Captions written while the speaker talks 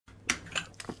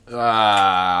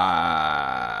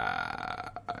I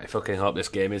fucking hope this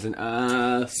game isn't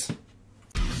ass.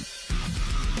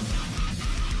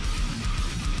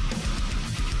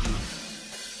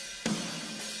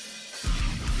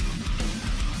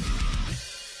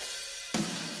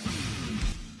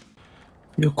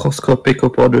 Your Costco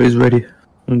pickup order is ready.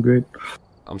 I'm great.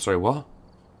 I'm sorry, what?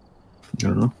 I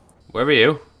don't know. Where are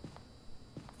you?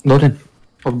 Loading.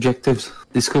 Objectives.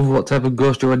 Discover what type of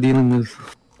ghost you are dealing with.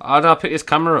 How do I pick this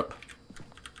camera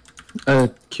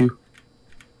up? Q.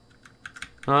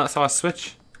 Oh, that's how I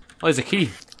switch. Oh, there's a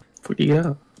key. What do you get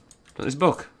out? Got this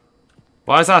book.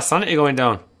 Why is our sanity going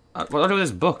down? What do I do with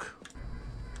this book?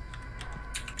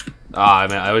 I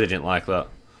mean, I really didn't like that.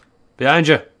 Behind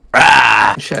you.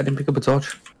 Shit, I didn't pick up a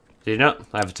torch. Did you not?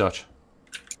 I have a torch.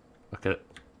 Look at it.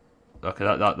 Okay,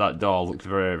 that door looked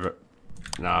very...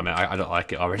 Nah, man, I don't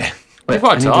like it already. Wait, You've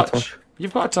got a I need torch.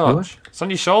 You've got a torch. It's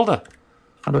on your shoulder.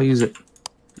 How do I use it?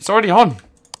 It's already on.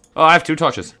 Oh, I have 2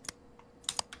 torches.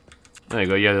 There you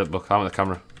go. Yeah, the book. I'm with the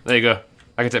camera. There you go.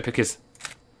 I can take pictures.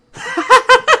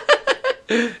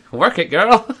 Work it,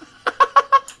 girl.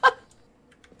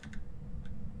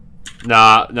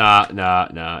 Nah.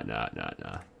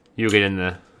 You get in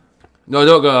there. No,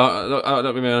 don't go.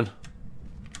 Don't be man.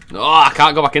 No, I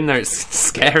can't go back in there. It's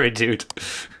scary, dude.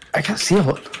 I can't see a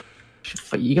lot.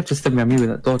 You have to step behind me with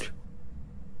that torch.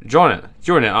 Join it.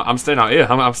 I'm staying out here.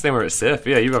 I'm staying where it's safe.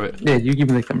 Yeah, you have it. Yeah, you give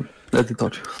me the camera. That's the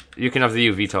torch. You can have the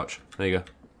UV torch. There you go.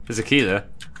 There's a key there.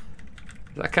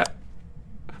 Is that a cat?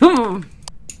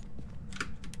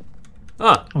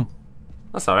 Ah. Oh.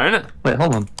 That's alright, isn't it? Wait,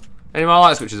 hold on. Any more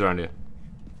light switches around here?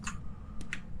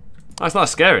 Oh, it's not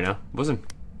scary now. Buzzing.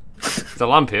 There's a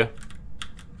lamp here.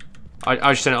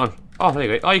 I just turn it on. Oh, there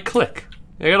you go. Oh, you click.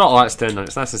 Yeah, you got all the lights turned on.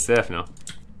 It's nice and safe now.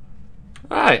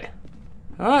 Alright.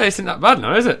 Alright, isn't that bad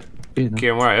now, is it? Yeah, no.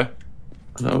 Kieran, where are you?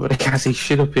 I know, but I can't see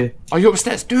shit up here. Oh, you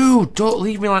upstairs? Dude, don't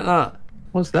leave me like that.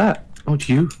 What's that? Oh, it's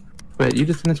you. Wait, you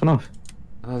just turned this one off.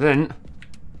 I didn't.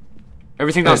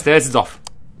 Everything downstairs is off.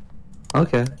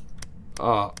 Okay.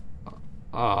 Oh.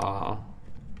 Oh,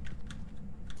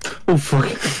 fuck.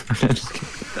 I'm just kidding.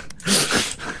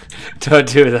 Don't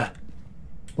do that.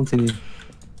 What's in here?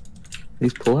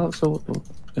 These pull-outs or what?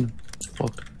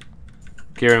 Fuck.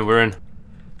 Kieran, we're in.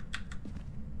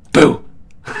 Boo!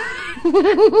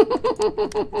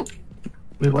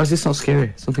 Wait, why is this not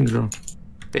scary? Something's wrong.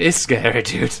 It is scary,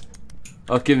 dude.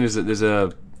 Oh, Kieran, there's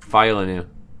a file in here.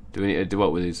 Do we need to do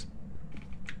what with these?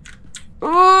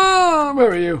 Oh,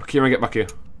 where are you? Kieran, get back here.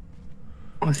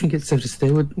 Oh, I think it's safe to stay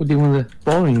with you one of the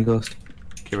boring ghosts.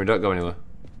 Kieran, don't go anywhere.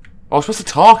 Oh, we're supposed to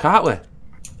talk, aren't we?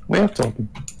 We are talking.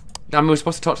 I mean, we're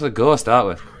supposed to talk to the ghost,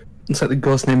 aren't we? It's like the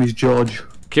ghost name is George.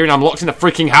 Kieran, I'm locked in the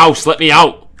freaking house. Let me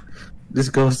out. This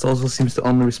ghost also seems to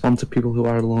only respond to people who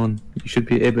are alone. You should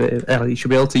be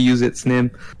able to use its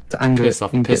name to anger Piss it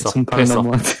off, and piss get off, some piss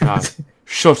paranormal off. activity.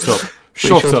 Shut up. Wait,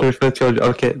 Shut up. refer to George.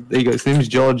 Okay, there you go. His name is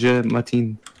George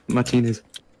Martinez.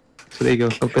 So there you go.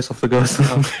 Go piss off the ghost.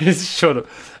 Shut up.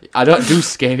 I don't do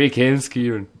scary games,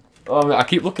 Kieran. Oh, man, I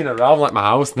keep looking around like my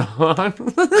house now. Kieran,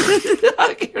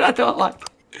 I don't like.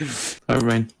 Alright,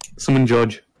 Ryan. Summon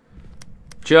George.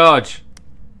 George,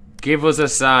 give us a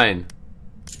sign.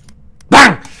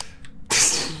 Bang!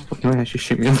 Fucking right, actually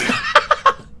shoot me up.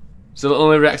 So it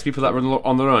only reacts people that run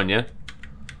on their own, yeah?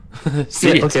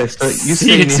 See you. Okay, so you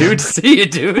See you, dude. See you,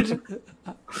 dude.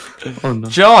 Oh no.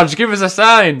 George, give us a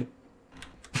sign.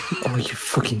 Oh, you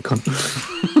fucking cunt.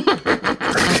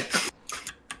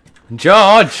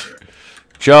 George,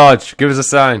 give us a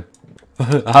sign.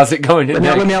 How's it going in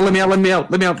there? Let me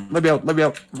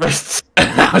out. Rest.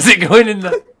 How's it going in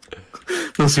there?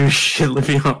 No serious shit, let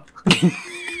me out.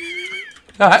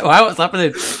 Alright, what's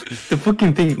happening? The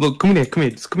fucking thing, look, come here,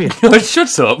 just come here. No,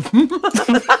 shut up.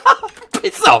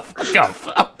 Piss off. Fuck off.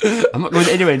 I'm not going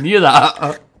anywhere near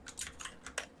that.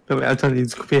 No, wait, I'm telling you,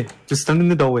 just come here. Just stand in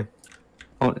the doorway.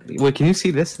 Oh, wait, can you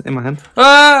see this in my hand?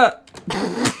 Ah!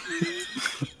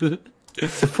 The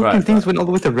fucking things went all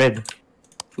the way to red.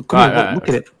 Come here, look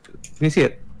at it. Can you see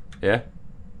it? Yeah.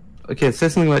 Okay, say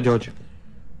something about George.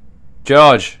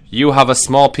 George, you have a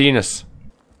small penis.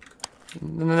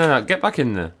 No, get back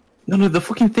in there. No, the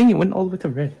fucking thing, it went all the way to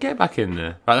red. Get back in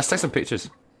there. Right, let's take some pictures.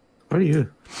 Where are you?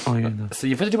 Oh, yeah, no. So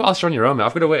you've got to do it all on your own, mate.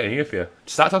 I've got to wait in here for you.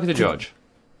 Just start talking to George.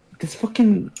 There's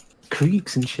fucking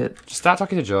creeks and shit. Just start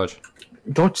talking to George.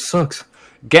 George sucks.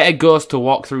 Get a ghost to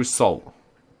walk through salt.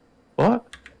 What?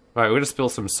 Right, we're going to spill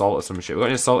some salt or some shit. We got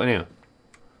any salt in here?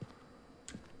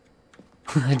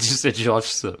 I just said George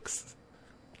sucks.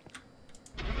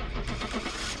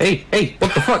 Hey,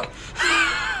 what the fuck?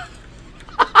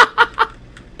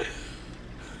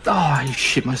 Oh, I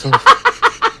shit myself.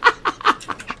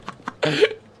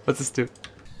 What's this do?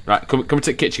 Right, come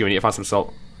to the kitchen. We need to find some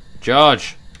salt.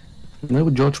 George. Where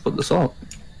would George put the salt?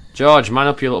 George, man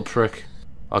up, you little prick.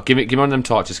 Oh, give me one of them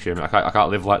torches, Kieran. I can't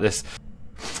live like this.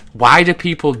 Why do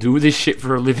people do this shit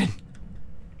for a living?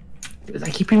 I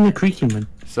keep hearing the creaking, man.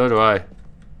 So do I.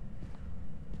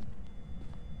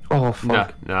 Oh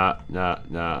fuck. Nah.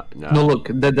 No, look,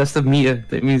 that's the meter.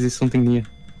 That means there's something near.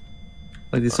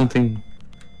 Like there's something.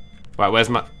 Right, where's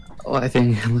my? Oh, I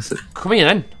think. Listen. Come here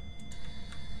then.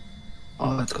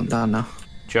 Oh, it's gone down now.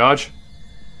 George.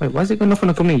 Wait, why is it going off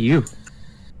when I come near you?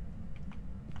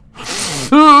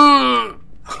 I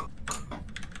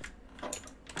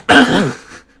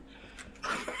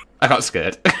got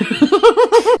scared.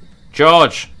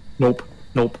 George. Nope.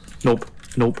 What?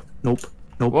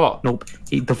 Nope.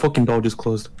 The fucking door just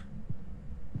closed.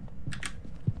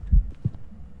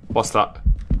 What's that?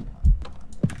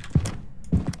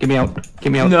 Get me out. No.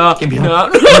 Get me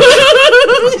out.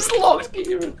 It's locked,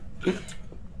 Kieran.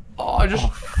 Oh,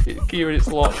 Kieran, it's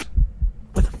locked.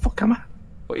 Where the fuck am I?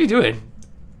 What are you doing?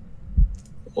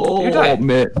 Oh, you died?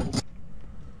 mate.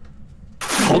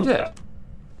 You did.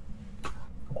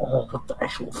 Oh, what the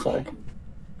actual fuck?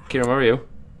 Kieran, where are you?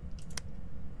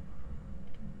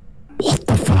 What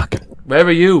the fuck? Where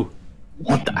are you?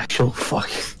 What the actual fuck?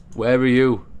 Where are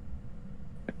you?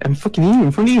 I'm fucking here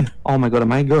in front of you. Oh my god,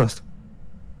 am I a ghost?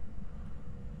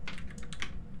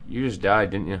 You just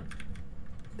died, didn't you?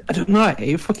 I don't know.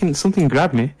 Fucking something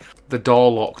grabbed me. The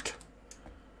door locked.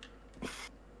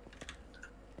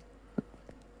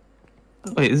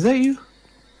 Wait, is that you?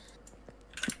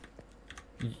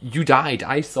 You died.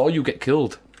 I saw you get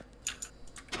killed.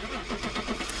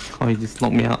 Oh, you just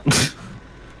knocked me out.